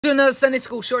To another Sunday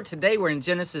School Short. Today we're in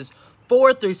Genesis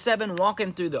 4 through 7,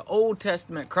 walking through the Old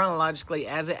Testament chronologically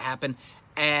as it happened,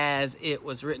 as it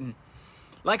was written.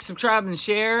 Like, subscribe, and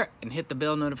share, and hit the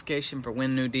bell notification for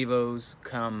when new Devos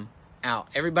come out.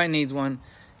 Everybody needs one.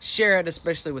 Share it,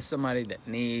 especially with somebody that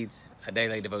needs a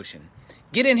daily devotion.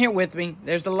 Get in here with me.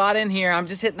 There's a lot in here. I'm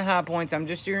just hitting the high points. I'm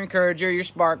just your encourager, your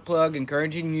spark plug,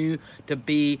 encouraging you to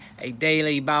be a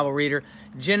daily Bible reader.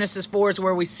 Genesis 4 is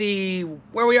where we see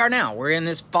where we are now. We're in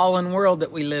this fallen world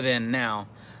that we live in now.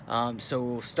 So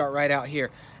we'll start right out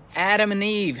here. Adam and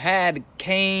Eve had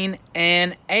Cain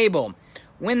and Abel.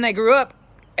 When they grew up,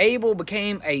 Abel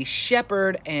became a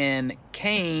shepherd and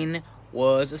Cain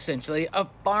was essentially a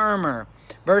farmer.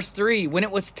 Verse 3, when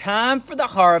it was time for the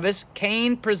harvest,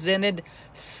 Cain presented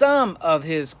some of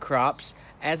his crops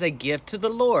as a gift to the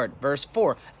Lord. Verse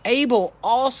 4, Abel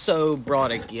also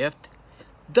brought a gift,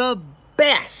 the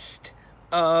best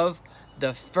of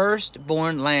the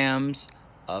firstborn lambs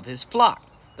of his flock.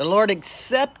 The Lord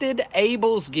accepted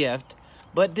Abel's gift,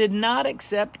 but did not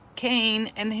accept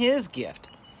Cain and his gift.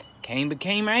 Cain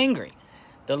became angry.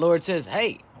 The Lord says,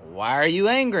 hey, why are you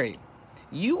angry?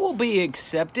 You will be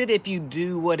accepted if you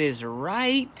do what is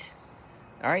right.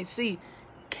 All right, see,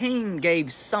 Cain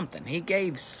gave something. He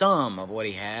gave some of what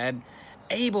he had.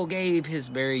 Abel gave his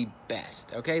very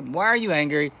best, okay? Why are you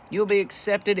angry? You'll be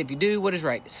accepted if you do what is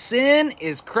right. Sin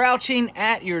is crouching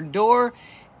at your door,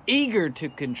 eager to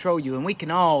control you. And we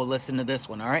can all listen to this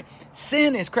one, all right?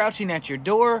 Sin is crouching at your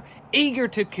door, eager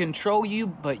to control you,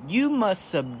 but you must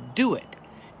subdue it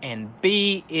and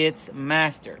be its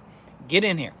master. Get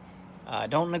in here.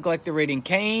 Don't neglect the reading.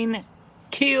 Cain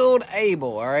killed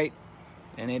Abel, all right?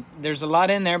 And there's a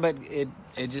lot in there, but it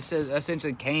just says,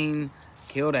 essentially, Cain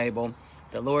killed Abel.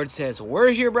 The Lord says,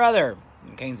 where's your brother?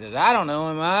 And Cain says, I don't know.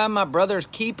 Am I my brother's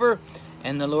keeper?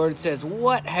 And the Lord says,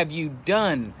 what have you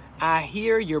done? I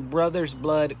hear your brother's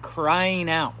blood crying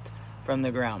out from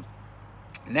the ground.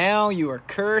 Now you are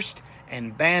cursed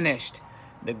and banished.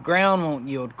 The ground won't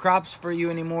yield crops for you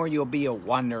anymore. You'll be a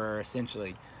wanderer,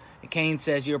 essentially. Cain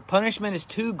says, your punishment is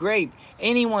too great.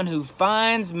 Anyone who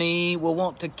finds me will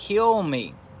want to kill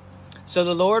me. So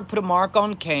the Lord put a mark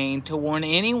on Cain to warn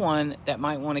anyone that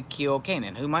might want to kill Cain.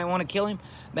 And who might want to kill him?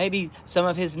 Maybe some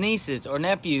of his nieces or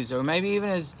nephews, or maybe even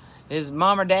his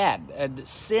mom or dad.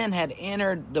 Sin had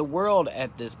entered the world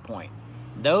at this point.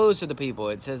 Those are the people.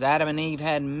 It says Adam and Eve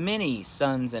had many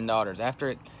sons and daughters. After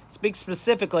it speaks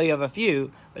specifically of a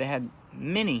few, but it had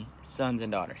many sons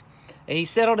and daughters. He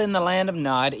settled in the land of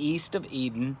Nod, east of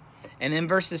Eden. And then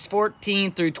verses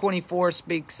 14 through 24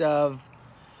 speaks of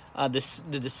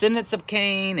the descendants of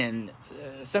Cain. And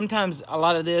sometimes a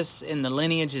lot of this in the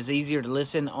lineage is easier to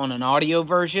listen on an audio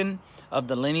version of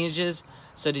the lineages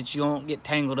so that you don't get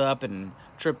tangled up and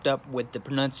tripped up with the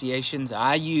pronunciations.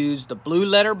 I use the Blue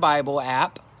Letter Bible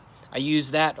app. I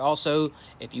use that also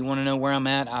if you want to know where I'm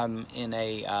at. I'm in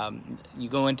a, you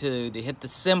go into, to hit the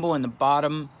symbol in the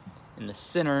bottom, in the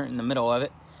center, in the middle of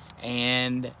it,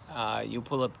 and you'll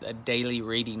pull up a daily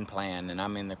reading plan, and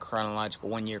I'm in the chronological,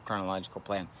 one-year chronological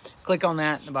plan. Click on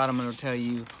that. At the bottom, it'll tell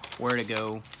you where to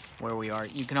go, where we are.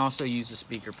 You can also use the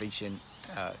speaker function,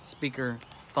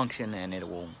 and it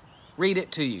will read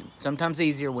it to you. Sometimes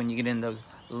easier when you get in those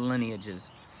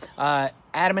lineages.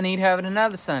 Adam and Eve have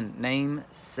another son named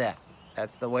Seth.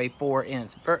 That's the way 4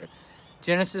 ends.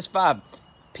 Genesis 5.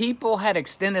 People had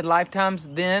extended lifetimes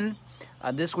then.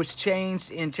 This was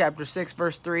changed in chapter 6,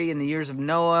 verse 3, in the years of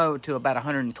Noah to about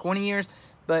 120 years.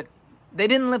 But they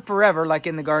didn't live forever like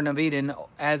in the Garden of Eden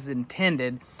as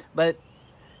intended. But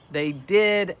they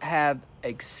did have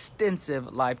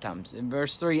extensive lifetimes. In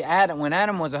verse 3, when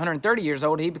Adam was 130 years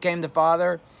old, he became the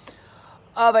father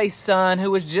of a son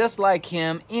who was just like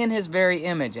him in his very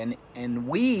image. And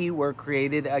we were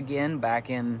created again back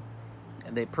in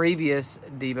the previous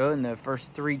Devo, in the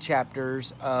first 3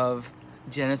 chapters of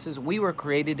Genesis. We were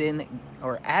created in,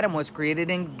 or Adam was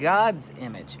created in God's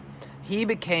image. He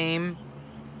became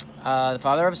the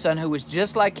father of a son who was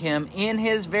just like him in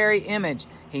his very image.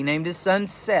 He named his son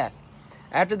Seth.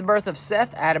 After the birth of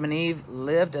Seth, Adam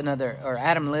lived another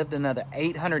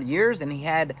 800 years, and he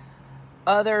had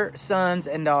other sons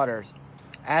and daughters.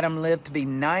 Adam lived to be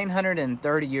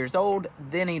 930 years old,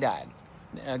 then he died.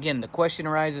 Again, the question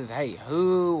arises, hey,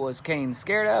 who was Cain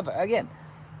scared of? Again,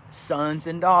 sons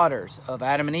and daughters of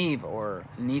Adam and Eve, or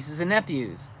nieces and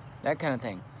nephews, that kind of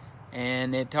thing.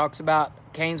 And it talks about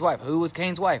Cain's wife. Who was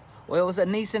Cain's wife? Well, it was a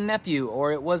niece and nephew,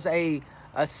 or it was a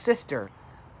sister.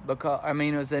 It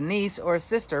was a niece or a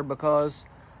sister because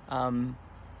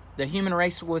The human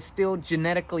race was still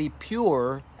genetically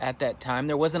pure at that time.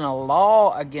 There wasn't a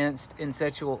law against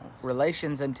incestual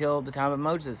relations until the time of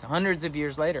Moses, hundreds of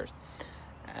years later.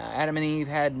 Adam and Eve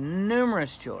had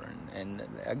numerous children. And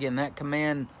again, that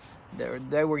command,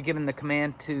 they were given the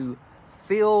command to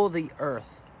fill the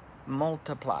earth,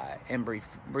 multiply, and be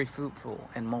fruitful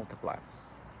and multiply.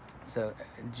 So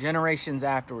generations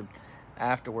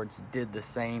afterwards did the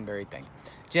same very thing.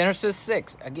 Genesis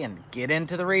 6, again, get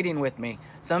into the reading with me.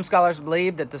 Some scholars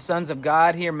believe that the sons of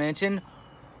God here mentioned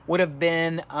would have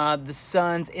been the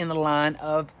sons in the line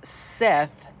of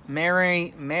Seth,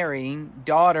 marrying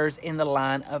daughters in the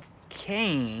line of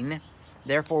Cain,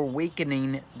 therefore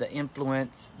weakening the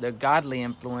influence, the godly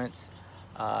influence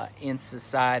in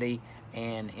society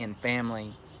and in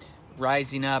family,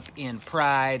 rising up in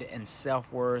pride and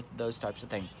self-worth, those types of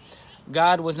things.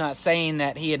 God was not saying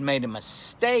that he had made a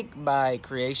mistake by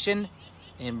creation.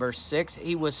 In verse 6,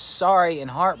 he was sorry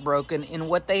and heartbroken in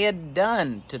what they had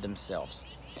done to themselves.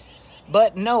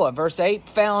 But Noah, verse 8,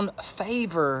 found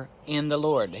favor in the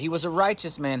Lord. He was a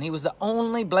righteous man. He was the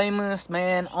only blameless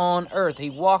man on earth. He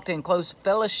walked in close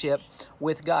fellowship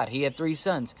with God. He had 3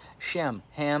 sons, Shem,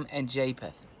 Ham, and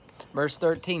Japheth. Verse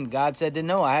 13, God said to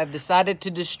Noah, I have decided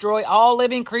to destroy all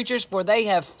living creatures, for they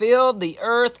have filled the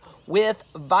earth with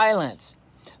violence.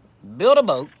 Build a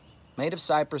boat made of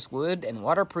cypress wood and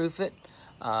waterproof it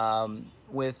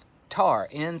with tar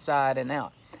inside and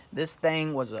out. This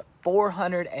thing was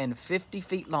 450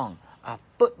 feet long, a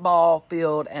football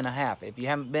field and a half. If you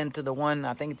haven't been to the one,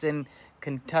 I think it's in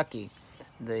Kentucky,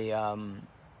 the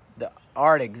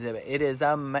art exhibit. It is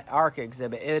Ark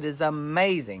exhibit. It is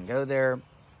amazing. Go there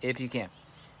if you can.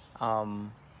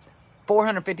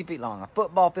 450 feet long, a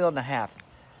football field and a half,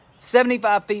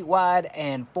 75 feet wide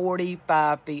and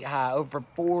 45 feet high, over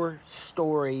 4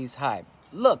 stories high.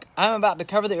 Look, I'm about to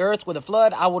cover the earth with a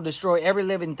flood. I will destroy every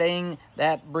living thing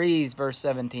that breathes, verse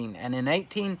 17. And in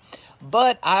 18,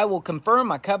 but I will confirm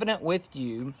my covenant with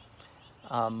you.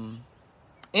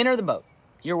 Enter the boat.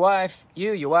 Your wife,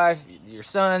 your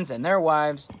sons, and their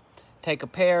wives. Take a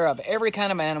pair of every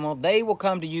kind of animal. They will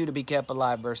come to you to be kept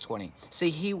alive, verse 20.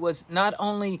 See, he was not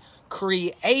only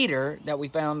creator that we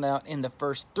found out in the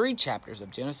first 3 chapters of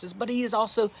Genesis, but he is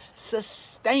also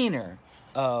sustainer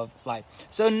of life.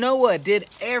 So Noah did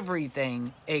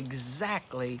everything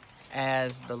exactly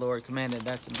as the Lord commanded.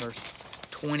 That's in verse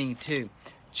 22.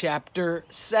 Chapter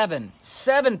 7.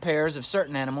 7 pairs of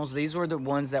certain animals. These were the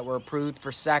ones that were approved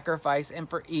for sacrifice and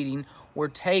for eating, were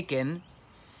taken,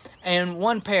 and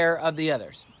 1 pair of the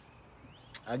others.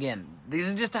 Again,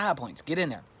 these are just the high points. Get in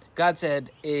there. God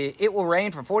said, it will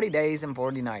rain for 40 days and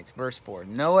 40 nights. Verse 4.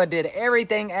 Noah did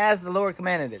everything as the Lord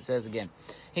commanded, it says again.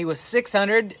 He was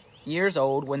 600 years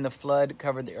old when the flood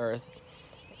covered the earth.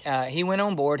 He went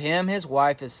on board, him, his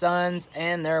wife, his sons,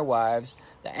 and their wives.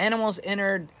 The animals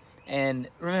entered, and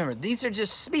remember, these are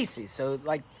just species. So,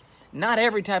 like, not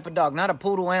every type of dog. Not a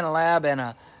poodle and a lab and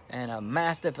a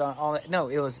mastiff, all that. No,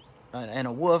 it was... and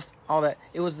a wolf, all that.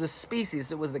 It was the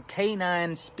species. It was the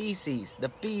canine species, the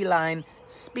feline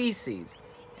species.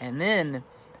 And then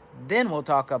we'll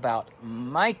talk about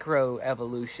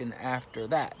microevolution after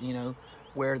that, you know,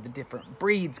 where the different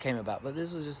breeds came about. But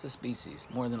this was just a species,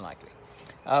 more than likely.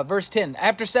 Verse 10,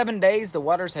 after 7 days, the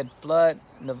waters had flood,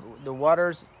 the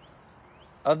waters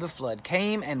of the flood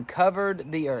came and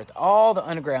covered the earth. All the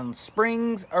underground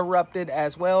springs erupted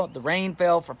as well. The rain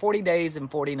fell for 40 days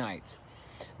and 40 nights.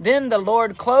 Then the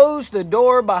Lord closed the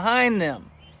door behind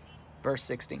them. Verse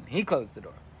 16, he closed the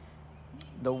door.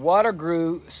 The water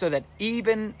grew so that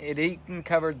it even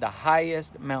covered the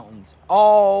highest mountains.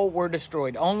 All were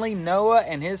destroyed. Only Noah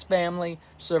and his family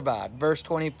survived. Verse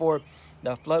 24,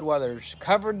 the floodwaters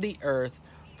covered the earth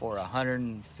for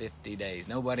 150 days.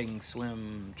 Nobody can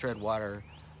swim, tread water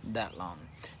that long.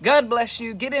 God bless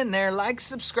you. Get in there, like,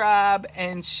 subscribe,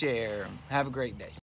 and share. Have a great day.